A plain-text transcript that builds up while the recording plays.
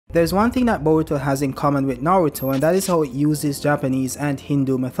There's one thing that Boruto has in common with Naruto, and that is how it uses Japanese and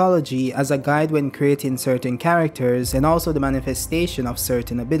Hindu mythology as a guide when creating certain characters and also the manifestation of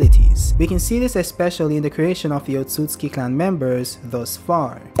certain abilities. We can see this especially in the creation of the Otsutsuki clan members thus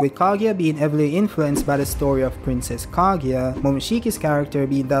far, with Kaguya being heavily influenced by the story of Princess Kaguya, Momoshiki's character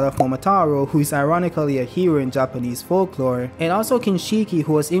being that of Momotaro, who is ironically a hero in Japanese folklore, and also Kinshiki,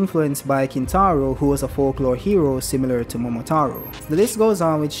 who was influenced by Kintaro, who was a folklore hero similar to Momotaro. The list goes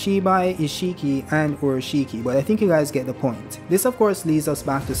on with Shibai, Ishiki, and Urashiki, but I think you guys get the point. This of course leads us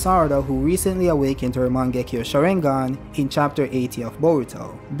back to Sarada, who recently awakened her Mangekyou Sharingan in chapter 80 of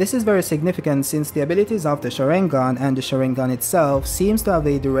Boruto. This is very significant since the abilities of the Sharingan and the Sharingan itself seems to have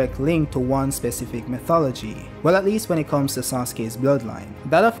a direct link to one specific mythology. Well, at least when it comes to Sasuke's bloodline.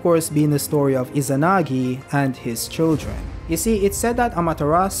 That of course being the story of Izanagi and his children. You see, it's said that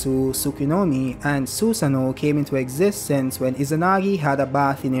Amaterasu, Tsukuyomi, and Susanoo came into existence when Izanagi had a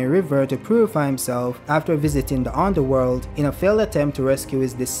bath in a river to purify himself after visiting the underworld in a failed attempt to rescue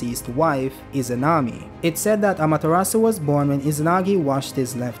his deceased wife, Izanami. It's said that Amaterasu was born when Izanagi washed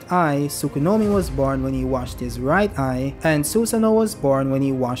his left eye, Tsukuyomi was born when he washed his right eye, and Susanoo was born when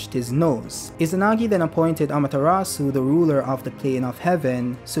he washed his nose. Izanagi then appointed Amaterasu the ruler of the plane of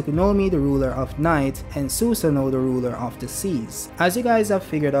heaven, Tsukuyomi the ruler of night, and Susanoo the ruler of the seas. As you guys have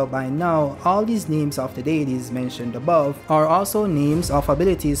figured out by now, all these names of the deities mentioned above are also names of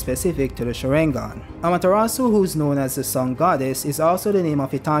abilities specific to the Sharingan. Amaterasu, who's known as the Sun Goddess, is also the name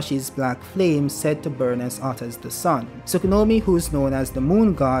of Itachi's black flame said to burn as hot as the sun. Tsukuyomi, who's known as the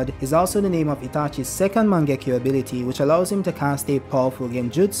Moon God, is also the name of Itachi's second Mangekyo ability, which allows him to cast a powerful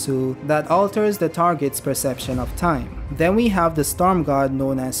genjutsu that alters the target's perception of time. Then we have the Storm God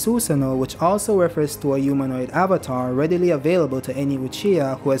known as Susanoo, which also refers to a humanoid avatar readily available to any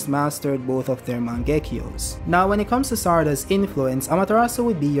Uchiha who has mastered both of their Mangekyous. Now when it comes to Sarada's influence, Amaterasu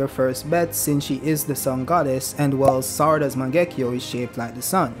would be your first bet since she is the Sun Goddess, and while Sarada's Mangekyo is shaped like the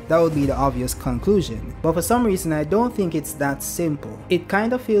sun. That would be the obvious conclusion. But for some reason I don't think it's that simple. It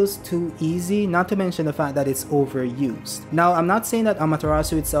kind of feels too easy, not to mention the fact that it's overused. Now I'm not saying that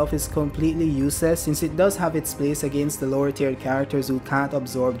Amaterasu itself is completely useless, since it does have its place against the lower tiered characters who can't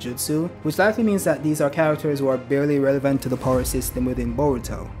absorb jutsu, which likely means that these are characters who are barely relevant to the power system within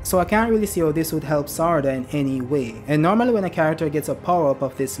Boruto. So I can't really see how this would help Sarada in any way. And normally when a character gets a power up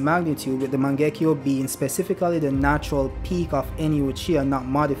of this magnitude, with the Mangekyo being specifically the natural peak of any Uchiha not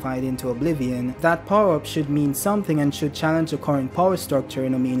modified into oblivion, that power up should mean something and should challenge the current power structure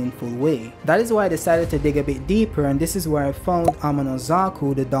in a meaningful way. That is why I decided to dig a bit deeper, and this is where I found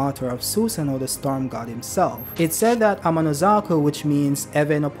Amanozaku, the daughter of Susanoo, the storm god himself. It said that Amanozaku, which means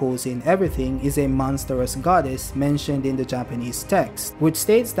heaven opposing everything, is a monstrous goddess mentioned in the Japanese text, which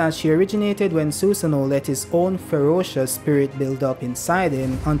states that she originated when Susanoo let his own ferocious spirit build up inside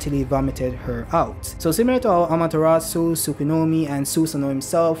him until he vomited her out. So similar to how Amaterasu, Tsukuyomi, and Susanoo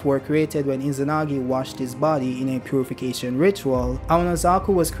himself were created when Izanagi washed his body in a purification ritual,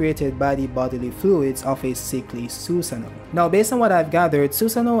 Amanozaku was created by the bodily fluids of a sickly Susanoo. Now based on what I've gathered,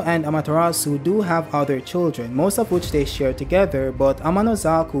 Susanoo and Amaterasu do have other children, most of which they share together, but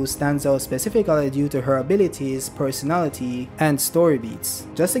Amanozaku stands out specifically due to her abilities, personality, and story beats.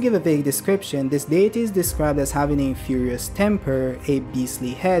 Just to give a vague description, this deity is described as having a furious temper, a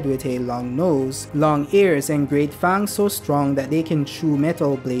beastly head with a long nose, long ears, and great fangs so strong that they can chew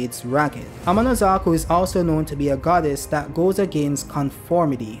metal blades ragged. Amanozaku is also known to be a goddess that goes against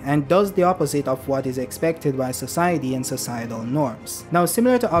conformity and does the opposite of what is expected by society and societal norms. Now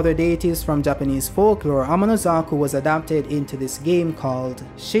similar to other deities from Japanese folklore, Amanozaku was adapted into this game called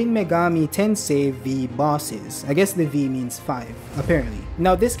Shin Megami Tensei V Bosses. I guess the V means 5, apparently.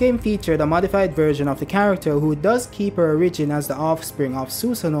 Now this game featured a modified version of the character who does keep her origin as the offspring of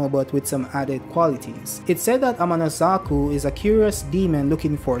Susanoo, but with some added qualities. It's said that Amanozaku is a curious demon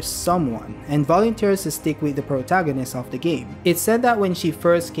looking for someone, and volunteers to stick with the protagonist of the game. It's said that when she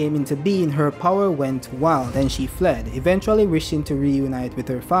first came into being, her power went wild and she fled, eventually wishing to reunite with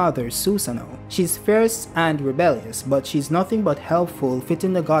her father, Susanoo. She's fierce and rebellious, but she's nothing but helpful,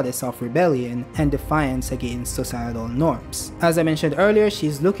 fitting the goddess of rebellion and defiance against societal norms. As I mentioned earlier,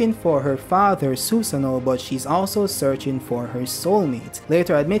 she's looking for her father, Susanoo, but she's also searching for her soulmate,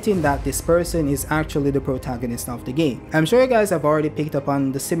 later admitting that this person is actually the protagonist of the game. I'm sure you guys have already picked up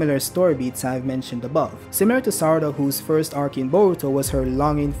on the similar story beats I've mentioned above. Similar to Sarada, whose first arc in Boruto was her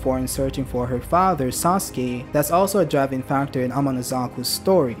longing for and searching for her father, Sasuke, that's also a driving factor in Amanozaku's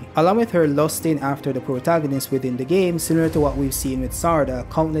story, along with her lusting after the protagonist with within the game, similar to what we've seen with Sarada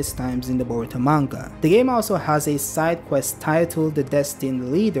countless times in the Boruto manga. The game also has a side quest titled The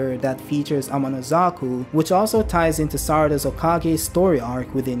Destined Leader that features Amanozaku, which also ties into Sarada's Okage story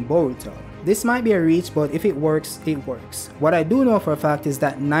arc within Boruto. This might be a reach, but if it works, it works. What I do know for a fact is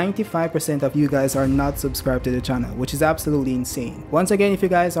that 95% of you guys are not subscribed to the channel, which is absolutely insane. Once again, if you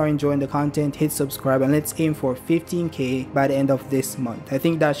guys are enjoying the content, hit subscribe and let's aim for 15k by the end of this month. I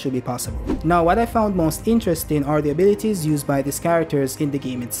think that should be possible. Now, what I found most interesting are the abilities used by these characters in the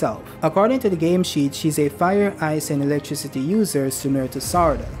game itself. According to the game sheet, she's a fire, ice, and electricity user similar to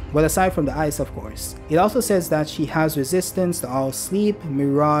Sarada. Well, aside from the ice, of course. It also says that she has resistance to all sleep,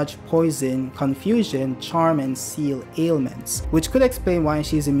 mirage, poison, confusion, charm, and seal ailments, which could explain why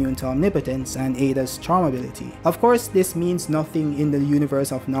she's immune to omnipotence and Ada's charm ability. Of course, this means nothing in the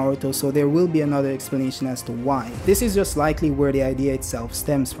universe of Naruto, so there will be another explanation as to why. This is just likely where the idea itself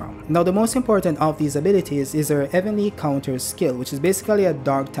stems from. Now, the most important of these abilities is her Heavenly Counter skill, which is basically a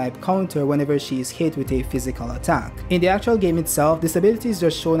dark type counter whenever she is hit with a physical attack. In the actual game itself, this ability is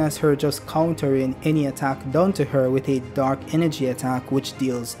just shown as her just countering any attack done to her with a dark energy attack which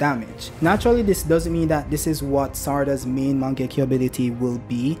deals damage. Naturally, this doesn't mean that this is what Sarada's main Mangekyo ability will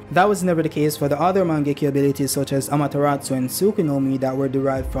be. That was never the case for the other Mangekyo abilities such as Amaterasu and Tsukunomi that were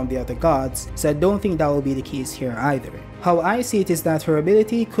derived from the other gods, so I don't think that will be the case here either. How I see it is that her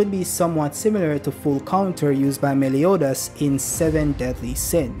ability could be somewhat similar to Full Counter used by Meliodas in 7 Deadly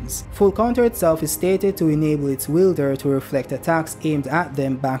Sins. Full Counter itself is stated to enable its wielder to reflect attacks aimed at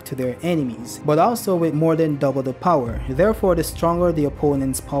them back to their enemies, but also with more than double the power. Therefore, the stronger the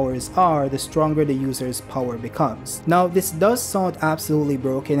opponent's powers are, the stronger the user's power becomes. Now, this does sound absolutely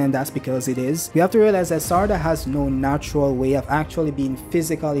broken, and that's because it is. We have to realize that Sarada has no natural way of actually being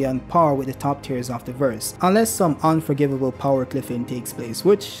physically on par with the top tiers of the verse, unless some unforgivable power cliffing takes place,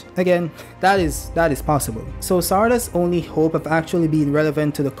 which again, that is possible. So Sarada's only hope of actually being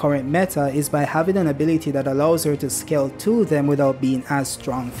relevant to the current meta is by having an ability that allows her to scale to them without being as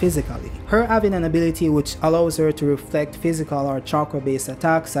strong physically. Her having an ability which allows her to reflect physical or chakra based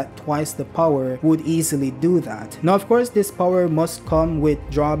attacks at twice the power would easily do that. Now, of course, this power must come with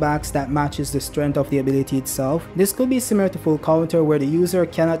drawbacks that matches the strength of the ability itself. This could be similar to Full Counter, where the user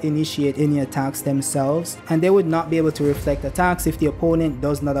cannot initiate any attacks themselves and they would not be able to reflect attacks if the opponent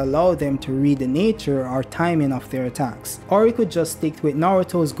does not allow them to read the nature or timing of their attacks. Or we could just stick with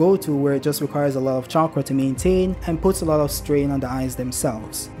Naruto's go-to, where it just requires a lot of chakra to maintain and puts a lot of strain on the eyes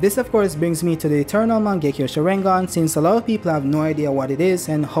themselves. This of course brings me to the Eternal Mangekyo Sharingan, since a lot of people have no idea what it is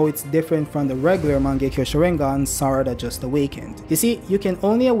and how it's different from the regular Mangekyo Sharingan Sarada just awakened. You see, you can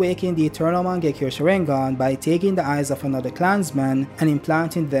only awaken the Eternal Mangekyo Sharingan by taking the eyes of another clansman and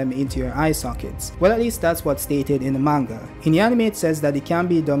implanting them into your eye sockets. Well, at least that's what's stated in the manga. In the anime, it says that it can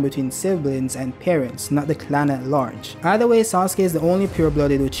be done between siblings and parents, not the clan at large. Either way, Sasuke is the only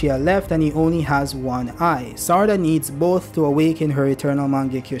pure-blooded Uchiha left and he only has one eye. Sarada needs both to awaken her Eternal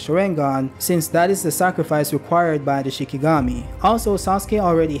Mangekyo Sharingan, since that is the sacrifice required by the Shikigami. Also, Sasuke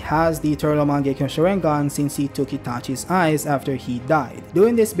already has the Eternal Mangekyo Sharingan since he took Itachi's eyes after he died.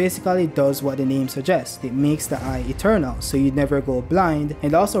 Doing this basically does what the name suggests. It makes the eye eternal, so you never go blind,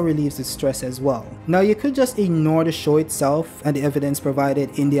 and also relieves the stress as well. Now, you could just ignore the show itself and the evidence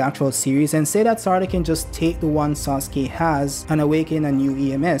provided in the actual series and say that Sarada can just take the one Sasuke has and awaken a new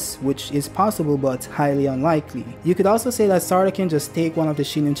EMS, which is possible but highly unlikely. You could also say that Sarada can just take one of the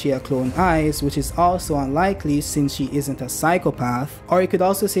Shin Uchiha clone eyes, which is also unlikely since she isn't a psychopath. Or you could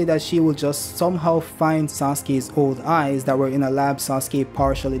also say that she will just somehow find Sasuke's old eyes that were in a lab Sasuke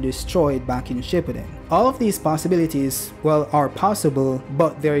partially destroyed back in Shippuden. All of these possibilities, well, are possible,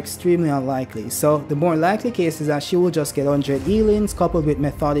 but they're extremely unlikely. So the more likely case is that she will just get 100 Elins coupled with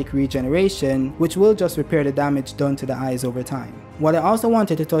methodic regeneration, which will just repair the damage done to the eyes over time. What I also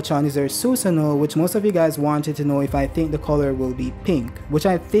wanted to touch on is her Susanoo, which most of you guys wanted to know if I think the color will be pink, which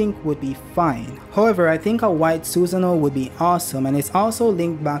I think would be fine. However, I think a white Susanoo would be awesome, and it's also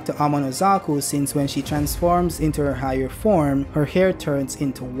linked back to Amanozaku since when she transforms into her higher form, her hair turns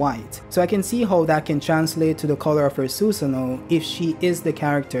into white. So I can see how that can translate to the color of her Susanoo if she is the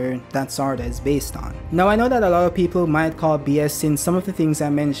character that Sarada is based on. Now, I know that a lot of people might call BS since some of the things I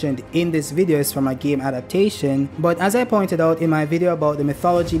mentioned in this video is from a game adaptation, but as I pointed out in my video about the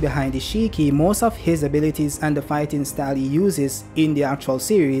mythology behind Ishiki, most of his abilities and the fighting style he uses in the actual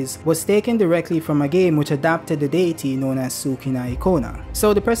series was taken directly from a game which adapted the deity known as Sukina Ikona.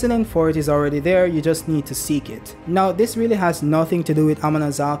 So the precedent for it is already there, you just need to seek it. Now this really has nothing to do with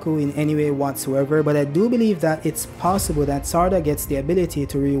Amanazaku in any way whatsoever, but I do believe that it's possible that Sarada gets the ability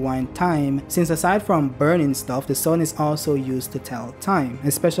to rewind time, since aside from burning stuff, the sun is also used to tell time,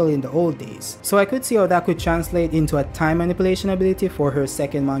 especially in the old days. So I could see how that could translate into a time manipulation ability for her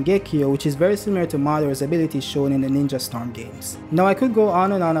second Mangekyo, which is very similar to Madara's abilities shown in the Ninja Storm games. Now I could go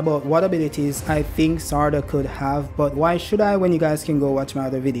on and on about what abilities I think Sarada could have, but why should I when you guys can go watch my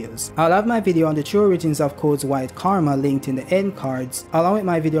other videos? I'll have my video on the true origins of Code's White Karma linked in the end cards, along with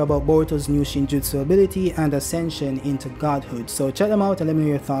my video about Boruto's new Shinjutsu ability and ascension into godhood, so check them out and let me know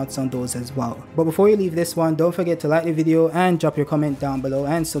your thoughts on those as well. But before you leave this one, don't forget to like the video and drop your comment down below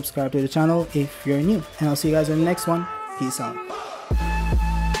and subscribe to the channel if you're new, and I'll see you guys in the next one. Peace out.